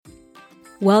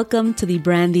Welcome to the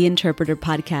Brand the Interpreter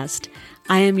podcast.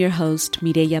 I am your host,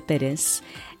 Mireya Perez,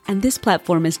 and this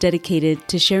platform is dedicated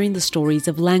to sharing the stories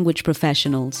of language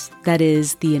professionals, that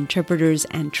is, the interpreters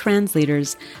and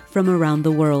translators from around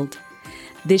the world.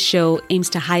 This show aims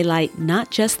to highlight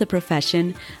not just the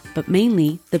profession, but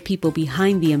mainly the people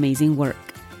behind the amazing work.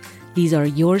 These are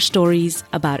your stories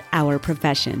about our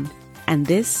profession, and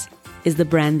this is the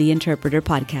Brand the Interpreter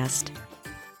podcast.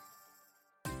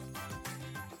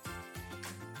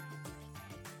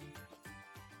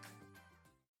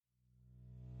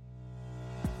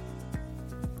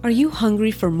 Are you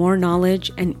hungry for more knowledge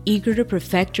and eager to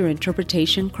perfect your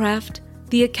interpretation craft?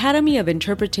 The Academy of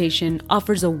Interpretation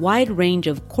offers a wide range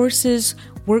of courses,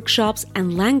 workshops,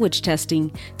 and language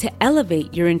testing to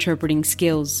elevate your interpreting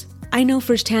skills. I know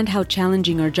firsthand how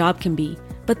challenging our job can be,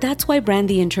 but that's why Brand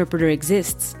the Interpreter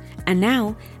exists. And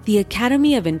now, the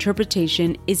Academy of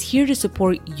Interpretation is here to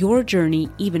support your journey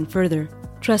even further.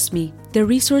 Trust me, their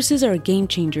resources are a game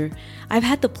changer. I've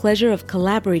had the pleasure of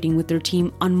collaborating with their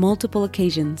team on multiple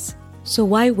occasions. So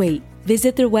why wait?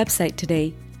 Visit their website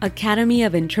today,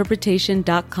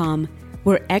 academyofinterpretation.com,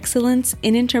 where excellence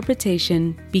in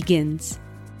interpretation begins.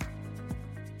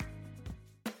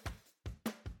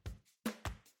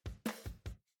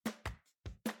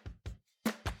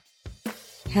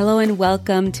 Hello and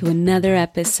welcome to another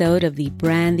episode of the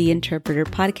Brand the Interpreter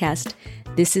podcast.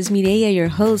 This is Mireya, your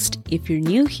host, if you're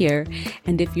new here,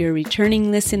 and if you're a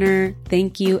returning listener,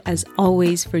 thank you as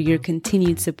always for your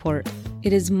continued support.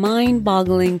 It is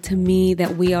mind-boggling to me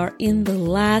that we are in the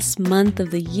last month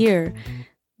of the year.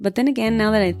 But then again,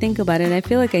 now that I think about it, I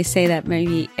feel like I say that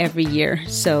maybe every year.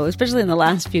 So especially in the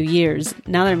last few years,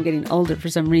 now that I'm getting older for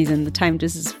some reason, the time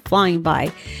just is flying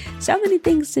by. So many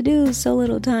things to do, so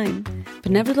little time.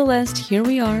 But nevertheless, here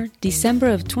we are, December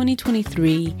of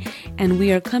 2023, and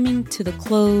we are coming to the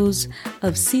close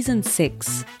of Season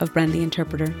 6 of Brand the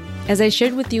Interpreter. As I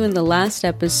shared with you in the last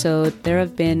episode, there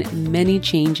have been many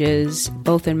changes,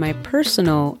 both in my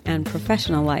personal and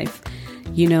professional life.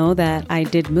 You know that I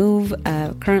did move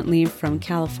currently from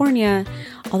California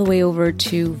all the way over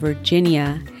to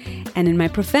Virginia. And in my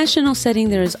professional setting,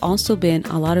 there has also been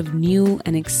a lot of new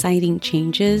and exciting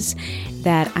changes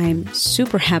that I'm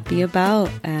super happy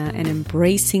about and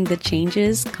embracing the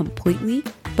changes completely.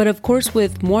 But of course,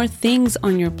 with more things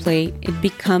on your plate, it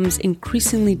becomes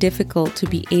increasingly difficult to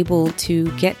be able to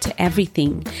get to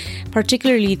everything,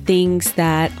 particularly things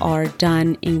that are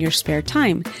done in your spare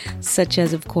time, such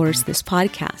as, of course, this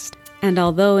podcast. And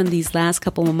although in these last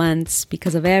couple of months,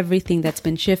 because of everything that's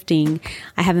been shifting,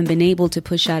 I haven't been able to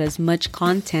push out as much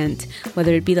content,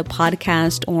 whether it be the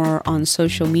podcast or on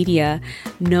social media,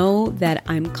 know that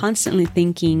I'm constantly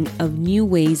thinking of new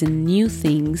ways and new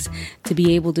things to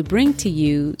be able to bring to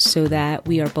you so that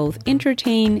we are both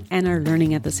entertained and are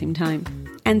learning at the same time.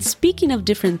 And speaking of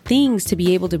different things to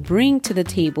be able to bring to the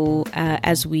table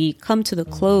as we come to the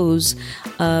close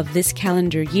of this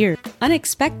calendar year,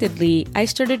 unexpectedly, I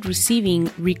started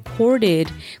receiving recorded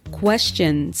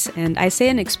questions. And I say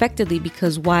unexpectedly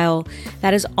because while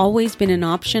that has always been an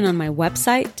option on my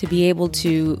website to be able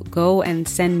to go and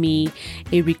send me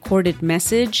a recorded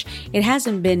message, it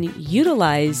hasn't been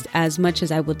utilized as much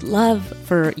as I would love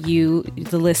for you,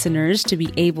 the listeners, to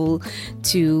be able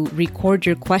to record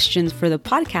your questions for the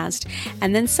podcast.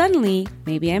 And then suddenly,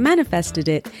 maybe I manifested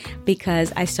it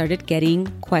because I started getting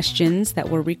questions that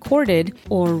were recorded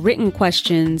or written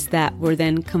questions that were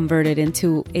then converted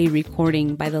into a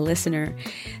recording by the listener.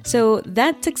 So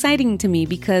that's exciting to me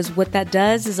because what that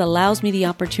does is allows me the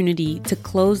opportunity to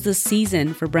close the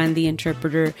season for Brand the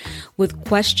Interpreter with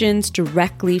questions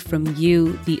directly from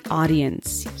you, the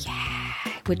audience. Yeah.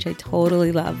 Which I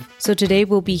totally love. So today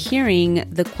we'll be hearing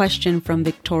the question from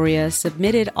Victoria,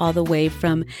 submitted all the way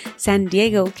from San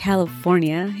Diego,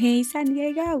 California. Hey, San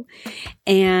Diego.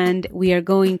 And we are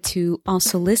going to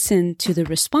also listen to the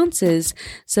responses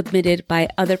submitted by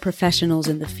other professionals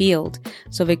in the field.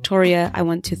 So Victoria, I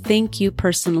want to thank you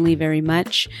personally very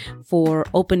much for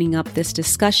opening up this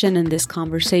discussion and this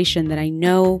conversation that I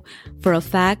know for a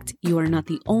fact you are not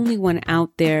the only one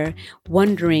out there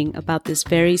wondering about this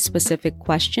very specific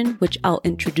question, which I'll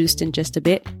introduce in just a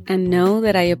bit. And know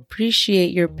that I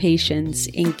appreciate your patience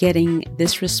in getting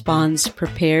this response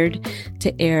prepared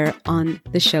to air on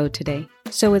the show today.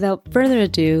 So without further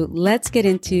ado, let's get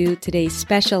into today's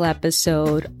special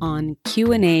episode on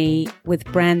Q&A with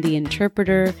Brand the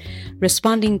Interpreter,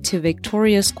 responding to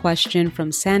Victoria's question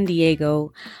from San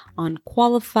Diego on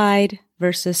qualified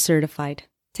versus certified.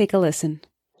 Take a listen.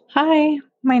 Hi,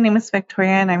 my name is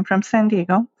Victoria and I'm from San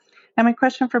Diego. And my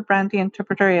question for Brand the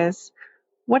Interpreter is,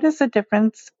 what is the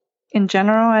difference in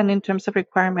general and in terms of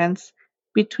requirements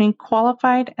between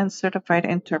qualified and certified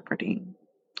interpreting.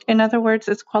 In other words,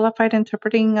 is qualified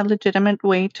interpreting a legitimate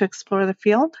way to explore the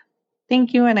field?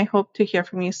 Thank you, and I hope to hear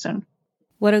from you soon.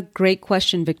 What a great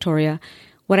question, Victoria.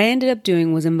 What I ended up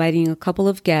doing was inviting a couple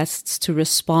of guests to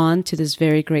respond to this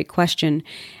very great question.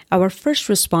 Our first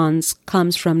response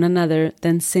comes from none other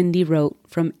than Cindy Rote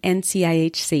from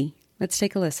NCIHC. Let's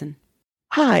take a listen.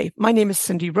 Hi, my name is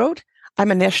Cindy Rote. I'm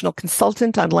a national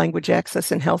consultant on language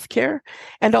access in healthcare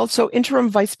and also interim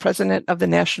vice president of the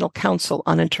National Council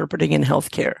on Interpreting in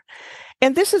Healthcare.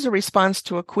 And this is a response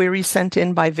to a query sent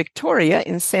in by Victoria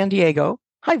in San Diego.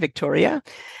 Hi, Victoria.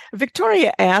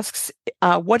 Victoria asks,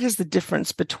 what is the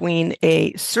difference between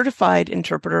a certified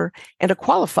interpreter and a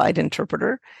qualified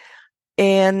interpreter?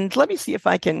 And let me see if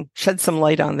I can shed some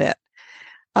light on that.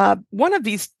 One of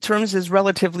these terms is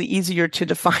relatively easier to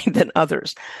define than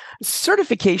others.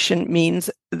 Certification means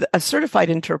a certified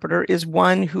interpreter is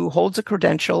one who holds a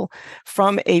credential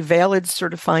from a valid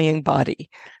certifying body.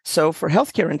 So for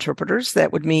healthcare interpreters,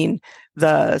 that would mean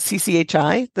the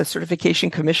CCHI, the Certification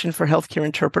Commission for Healthcare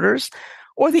Interpreters,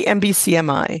 or the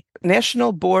NBCMI,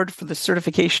 National Board for the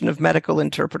Certification of Medical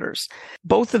Interpreters.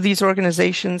 Both of these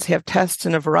organizations have tests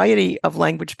in a variety of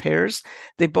language pairs.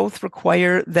 They both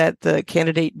require that the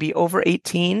candidate be over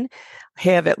 18,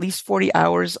 have at least 40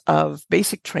 hours of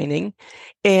basic training,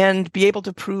 and be able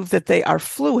to prove that they are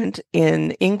fluent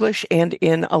in English and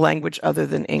in a language other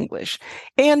than English,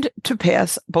 and to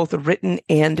pass both a written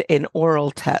and an oral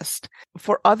test.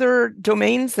 For other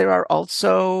domains, there are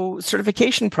also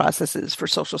certification processes for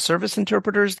social service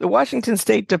interpreters. The Washington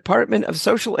State Department of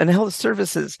Social and Health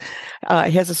Services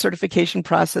has a certification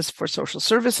process for social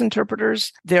service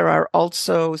interpreters. There are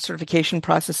also certification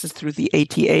processes through the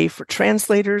ATA for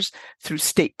translators, through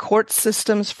state court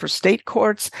systems for state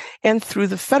courts, and through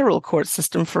the federal court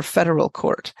system for federal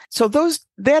court. So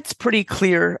that's pretty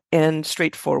clear and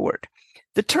straightforward.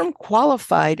 The term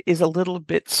qualified is a little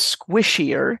bit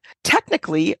squishier.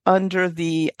 Technically, under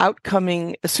the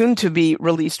outcoming, soon-to-be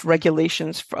released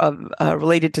regulations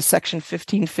related to Section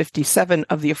 1557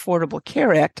 of the Affordable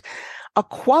Care Act, a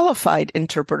qualified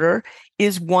interpreter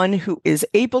is one who is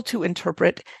able to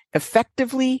interpret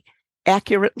effectively,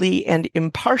 accurately, and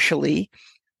impartially,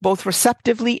 both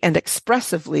receptively and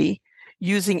expressively,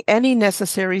 using any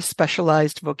necessary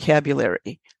specialized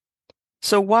vocabulary.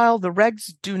 So while the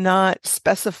regs do not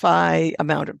specify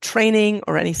amount of training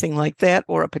or anything like that,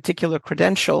 or a particular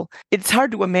credential, it's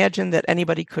hard to imagine that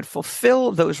anybody could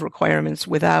fulfill those requirements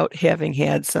without having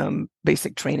had some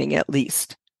basic training at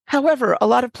least. However, a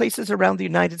lot of places around the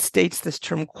United States, this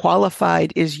term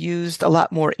qualified is used a lot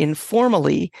more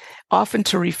informally, often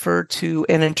to refer to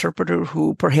an interpreter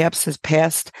who perhaps has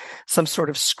passed some sort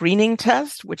of screening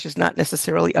test, which is not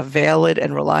necessarily a valid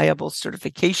and reliable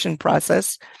certification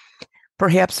process.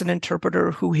 Perhaps an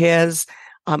interpreter who has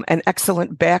an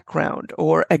excellent background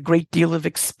or a great deal of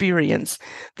experience.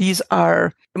 These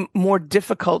are more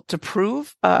difficult to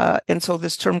prove, and so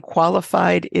this term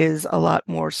qualified is a lot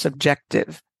more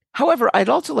subjective. However, I'd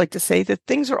also like to say that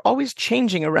things are always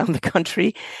changing around the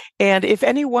country, and if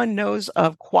anyone knows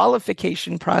of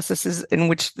qualification processes in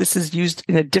which this is used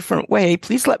in a different way,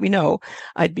 please let me know.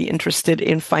 I'd be interested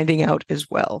in finding out as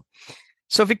well.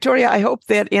 So, Victoria, I hope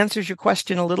that answers your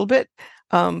question a little bit.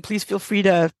 Please feel free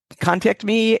to contact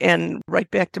me and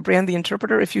write back to Brand the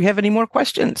Interpreter if you have any more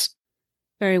questions.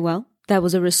 Very well. That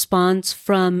was a response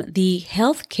from the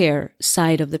healthcare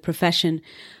side of the profession.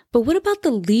 But what about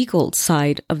the legal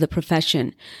side of the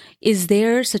profession? Is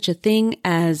there such a thing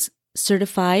as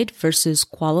certified versus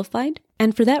qualified?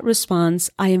 And for that response,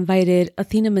 I invited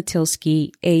Athena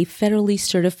Matilski, a federally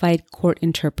certified court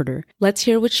interpreter. Let's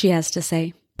hear what she has to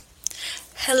say.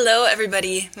 Hello,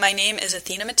 everybody. My name is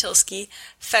Athena Matilski,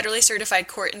 federally certified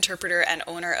court interpreter and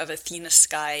owner of Athena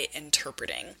Sky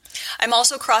Interpreting. I'm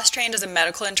also cross-trained as a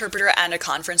medical interpreter and a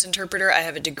conference interpreter. I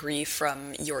have a degree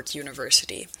from York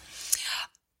University.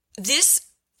 This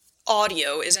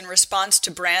audio is in response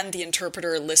to Brand the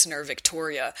Interpreter listener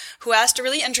Victoria, who asked a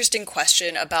really interesting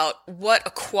question about what a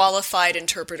qualified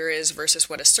interpreter is versus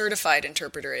what a certified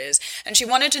interpreter is, and she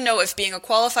wanted to know if being a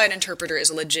qualified interpreter is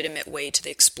a legitimate way to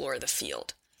explore the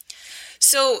field.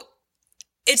 So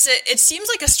it seems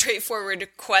like a straightforward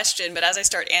question, but as I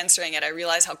start answering it, I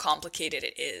realize how complicated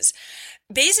it is.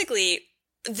 Basically,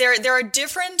 there are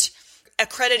different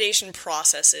accreditation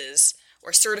processes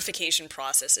or certification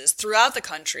processes throughout the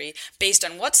country based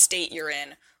on what state you're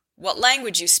in, what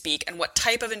language you speak, and what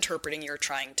type of interpreting you're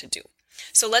trying to do.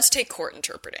 So let's take court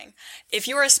interpreting. If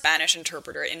you're a Spanish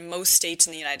interpreter in most states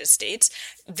in the United States,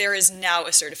 there is now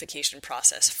a certification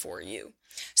process for you.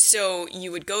 So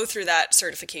you would go through that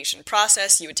certification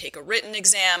process, you would take a written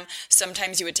exam,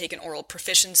 sometimes you would take an oral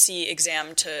proficiency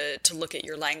exam to look at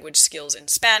your language skills in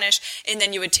Spanish, and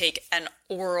then you would take an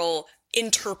oral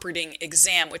interpreting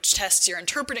exam, which tests your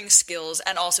interpreting skills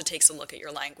and also takes a look at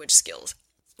your language skills.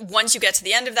 Once you get to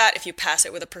the end of that, if you pass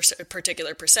it with a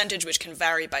particular percentage, which can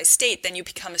vary by state, then you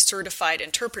become a certified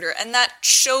interpreter. And that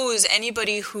shows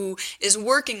anybody who is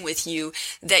working with you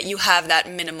that you have that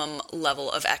minimum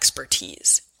level of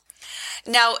expertise.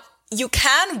 Now, you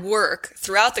can work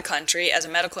throughout the country as a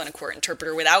medical and a court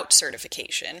interpreter without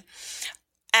certification.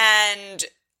 And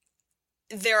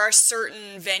there are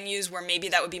certain venues where maybe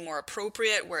that would be more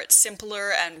appropriate, where it's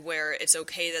simpler and where it's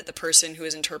okay that the person who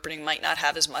is interpreting might not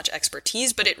have as much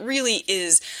expertise, but it really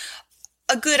is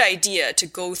a good idea to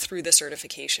go through the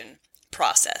certification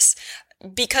process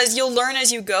because you'll learn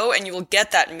as you go and you will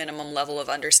get that minimum level of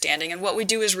understanding. And what we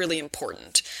do is really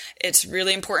important. It's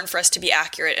really important for us to be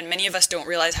accurate, and many of us don't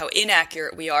realize how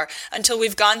inaccurate we are until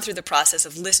we've gone through the process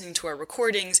of listening to our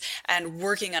recordings and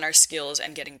working on our skills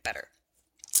and getting better.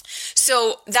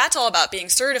 So that's all about being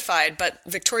certified, but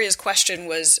Victoria's question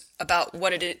was about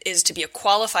what it is to be a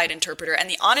qualified interpreter, and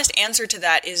the honest answer to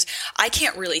that is I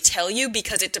can't really tell you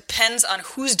because it depends on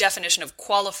whose definition of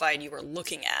qualified you are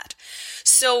looking at.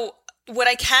 So what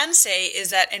I can say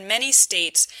is that in many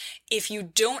states, if you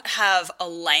don't have a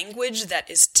language that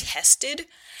is tested,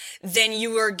 then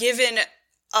you are given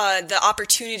the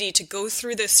opportunity to go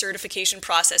through the certification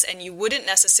process, and you wouldn't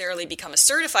necessarily become a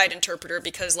certified interpreter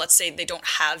because, let's say, they don't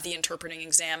have the interpreting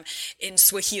exam in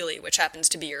Swahili, which happens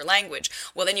to be your language.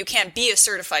 Well, then you can't be a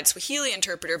certified Swahili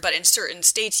interpreter, but in certain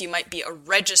states you might be a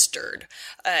registered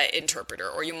interpreter,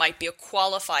 or you might be a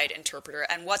qualified interpreter.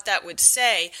 And what that would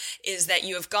say is that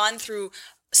you have gone through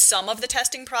some of the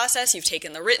testing process, you've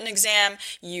taken the written exam,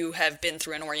 you have been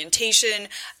through an orientation,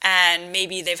 and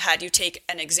maybe they've had you take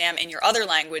an exam in your other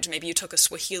language. Maybe you took a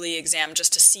Swahili exam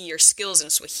just to see your skills in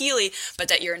Swahili, but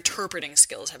that your interpreting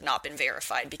skills have not been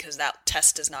verified because that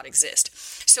test does not exist.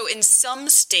 So in some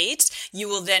states, you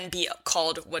will then be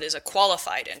called what is a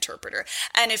qualified interpreter.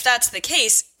 And if that's the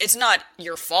case, it's not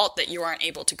your fault that you aren't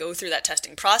able to go through that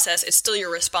testing process. It's still your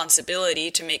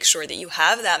responsibility to make sure that you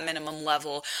have that minimum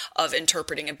level of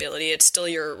interpreting ability. It's still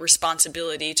your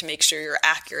responsibility to make sure you're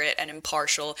accurate and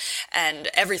impartial and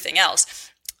everything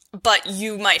else. But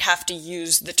you might have to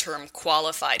use the term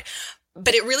qualified.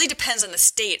 But it really depends on the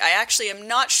state. I actually am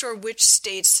not sure which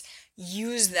states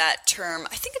use that term.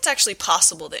 I think it's actually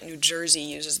possible that New Jersey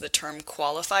uses the term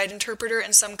qualified interpreter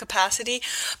in some capacity,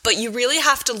 but you really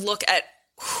have to look at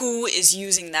who is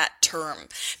using that term.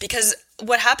 Because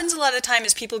what happens a lot of the time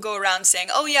is people go around saying,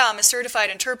 oh yeah, I'm a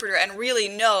certified interpreter, and really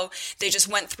no, they just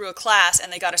went through a class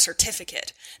and they got a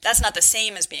certificate. That's not the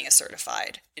same as being a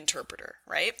certified interpreter,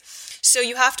 right? So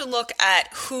you have to look at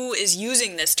who is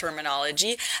using this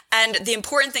terminology, and the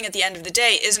important thing at the end of the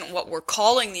day isn't what we're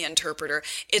calling the interpreter,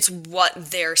 it's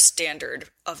what their standard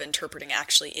of interpreting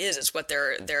actually is. It's what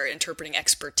their interpreting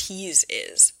expertise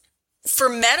is. For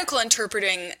medical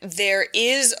interpreting, there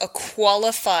is a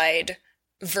qualified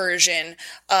version,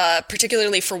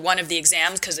 particularly for one of the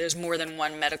exams, because there's more than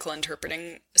one medical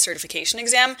interpreting certification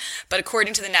exam. But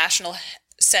according to the National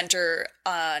Center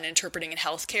on Interpreting in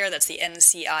Healthcare, that's the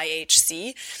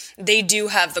NCIHC, they do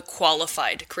have the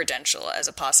qualified credential as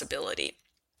a possibility.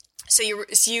 So you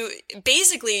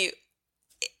basically,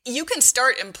 you can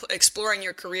start exploring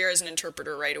your career as an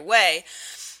interpreter right away.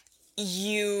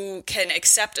 You can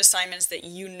accept assignments that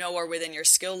you know are within your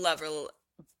skill level,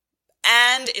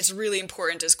 and it's really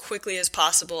important as quickly as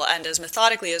possible and as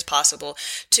methodically as possible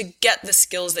to get the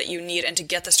skills that you need and to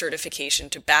get the certification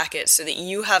to back it so that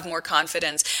you have more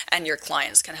confidence and your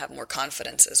clients can have more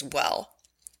confidence as well.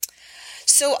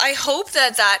 So I hope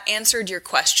that answered your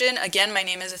question. Again, my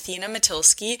name is Athena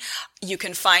Matilski. You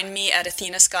can find me at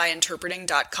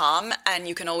athenaskyinterpreting.com, and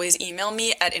you can always email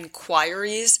me at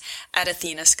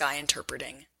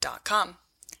inquiries@athenaskyinterpreting.com.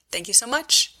 Thank you so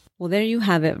much. Well, there you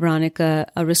have it,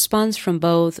 Veronica, a response from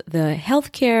both the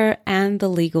healthcare and the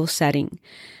legal setting.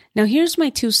 Now, here's my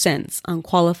 2 cents on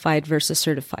qualified versus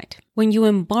certified. When you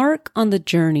embark on the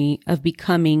journey of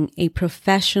becoming a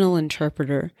professional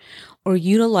interpreter or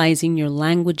utilizing your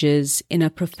languages in a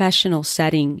professional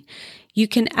setting, you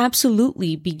can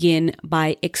absolutely begin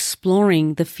by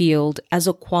exploring the field as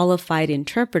a qualified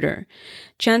interpreter.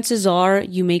 Chances are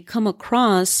you may come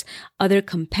across other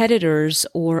competitors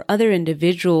or other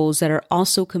individuals that are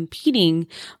also competing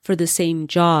for the same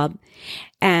job.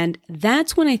 And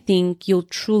that's when I think you'll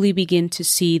truly begin to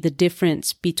see the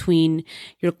difference between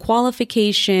your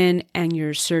qualification and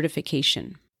your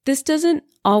certification. This doesn't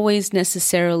always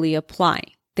necessarily apply.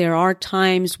 There are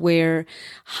times where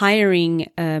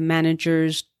hiring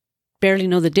managers barely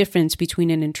know the difference between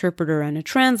an interpreter and a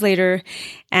translator,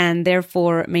 and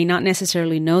therefore may not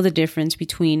necessarily know the difference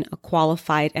between a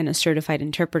qualified and a certified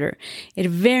interpreter. It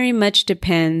very much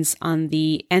depends on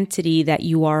the entity that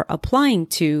you are applying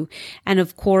to, and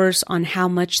of course, on how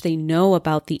much they know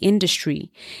about the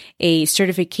industry. A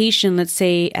certification, let's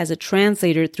say, as a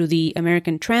translator through the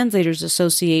American Translators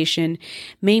Association,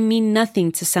 may mean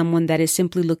nothing to someone that is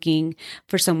simply looking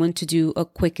for someone to do a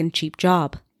quick and cheap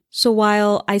job. So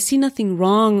while I see nothing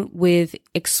wrong with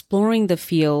exploring the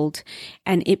field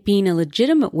and it being a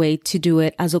legitimate way to do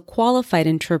it as a qualified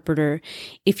interpreter,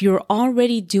 if you're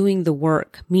already doing the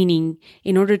work, meaning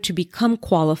in order to become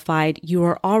qualified, you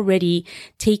are already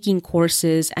taking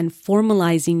courses and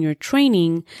formalizing your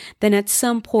training, then at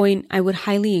some point I would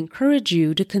highly encourage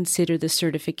you to consider the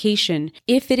certification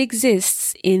if it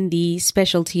exists in the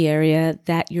specialty area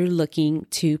that you're looking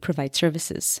to provide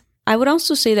services. I would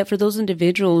also say that for those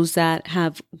individuals that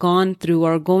have gone through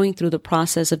or are going through the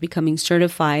process of becoming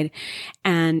certified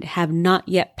and have not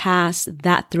yet passed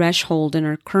that threshold and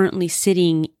are currently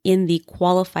sitting in the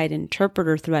qualified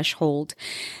interpreter threshold,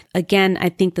 again, I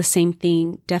think the same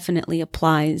thing definitely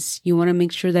applies. You want to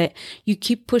make sure that you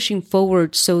keep pushing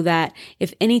forward so that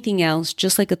if anything else,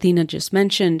 just like Athena just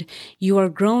mentioned, you are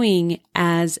growing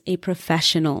as a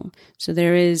professional. So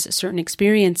there is certain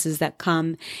experiences that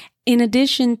come in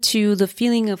addition to the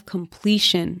feeling of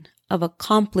completion, of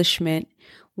accomplishment,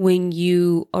 when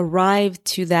you arrive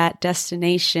to that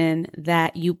destination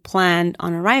that you planned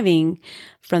on arriving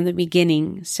from the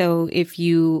beginning. So if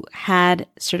you had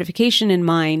certification in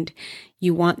mind,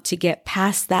 you want to get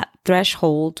past that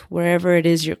threshold, wherever it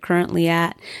is you're currently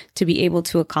at, to be able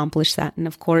to accomplish that. And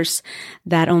of course,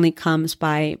 that only comes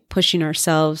by pushing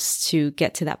ourselves to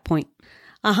get to that point.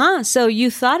 So you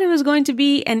thought it was going to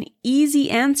be an easy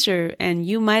answer and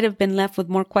you might have been left with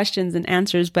more questions than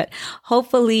answers, but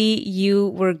hopefully you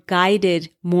were guided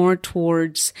more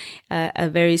towards a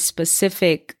very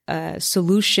specific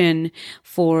solution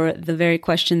for the very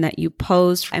question that you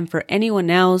posed. And for anyone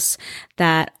else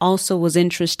that also was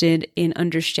interested in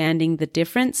understanding the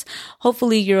difference,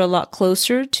 hopefully you're a lot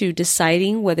closer to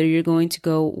deciding whether you're going to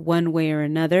go one way or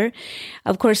another.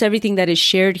 Of course, everything that is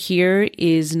shared here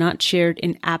is not shared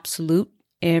in absolute.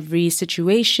 Every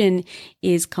situation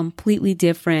is completely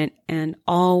different, and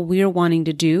all we're wanting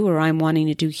to do, or I'm wanting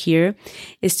to do here,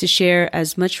 is to share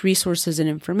as much resources and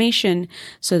information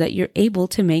so that you're able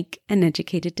to make an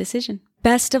educated decision.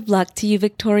 Best of luck to you,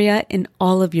 Victoria, in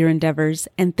all of your endeavors,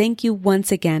 and thank you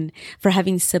once again for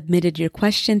having submitted your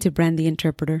question to Brand the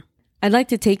Interpreter. I'd like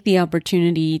to take the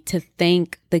opportunity to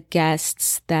thank the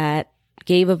guests that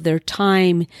gave of their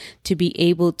time to be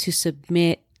able to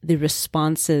submit the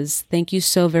responses. Thank you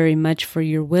so very much for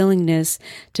your willingness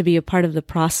to be a part of the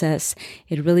process.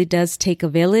 It really does take a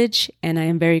village, and I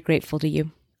am very grateful to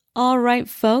you. All right,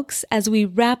 folks, as we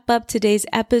wrap up today's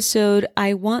episode,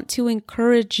 I want to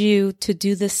encourage you to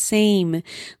do the same.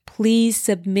 Please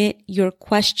submit your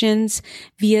questions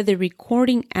via the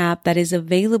recording app that is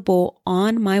available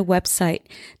on my website,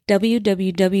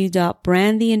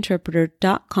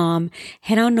 www.brandtheinterpreter.com.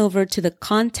 Head on over to the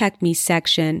Contact Me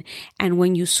section, and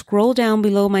when you scroll down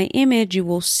below my image, you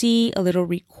will see a little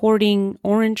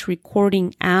orange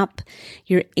recording app.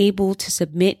 You're able to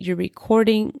submit your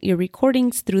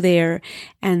recordings through there,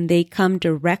 and they come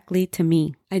directly to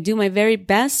me. I do my very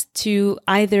best to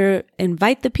either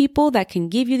invite the people that can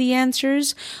give you the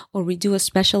answers, or we do a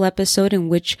special episode in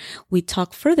which we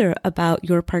talk further about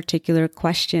your particular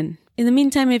question. In the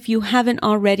meantime, if you haven't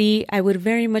already, I would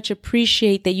very much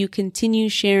appreciate that you continue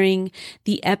sharing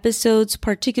the episodes,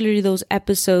 particularly those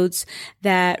episodes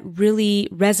that really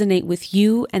resonate with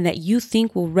you and that you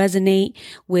think will resonate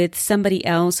with somebody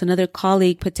else, another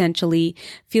colleague potentially.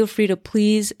 Feel free to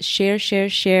please share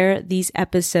these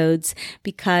episodes,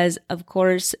 because of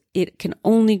course it can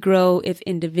only grow if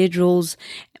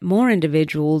more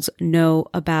individuals know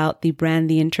about the Brand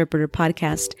the Interpreter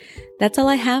podcast. That's all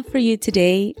I have for you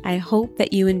today. I hope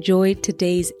that you enjoyed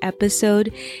today's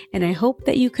episode, and I hope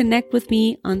that you connect with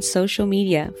me on social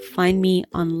media. Find me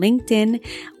on LinkedIn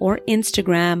or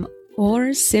Instagram,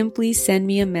 or simply send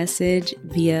me a message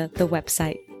via the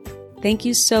website. Thank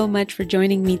you so much for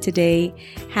joining me today.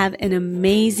 Have an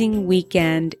amazing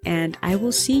weekend, and I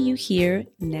will see you here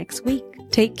next week.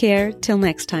 Take care till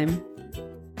next time.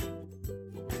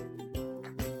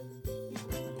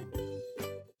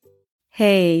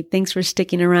 Hey, thanks for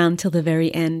sticking around till the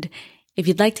very end. If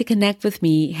you'd like to connect with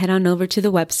me, head on over to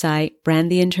the website,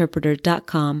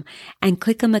 brandtheinterpreter.com, and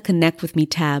click on the Connect with Me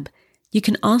tab. You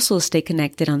can also stay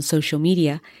connected on social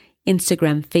media,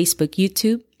 Instagram, Facebook,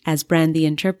 YouTube, as Brand the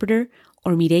Interpreter,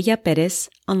 or Mireya Perez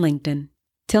on LinkedIn.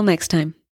 Till next time.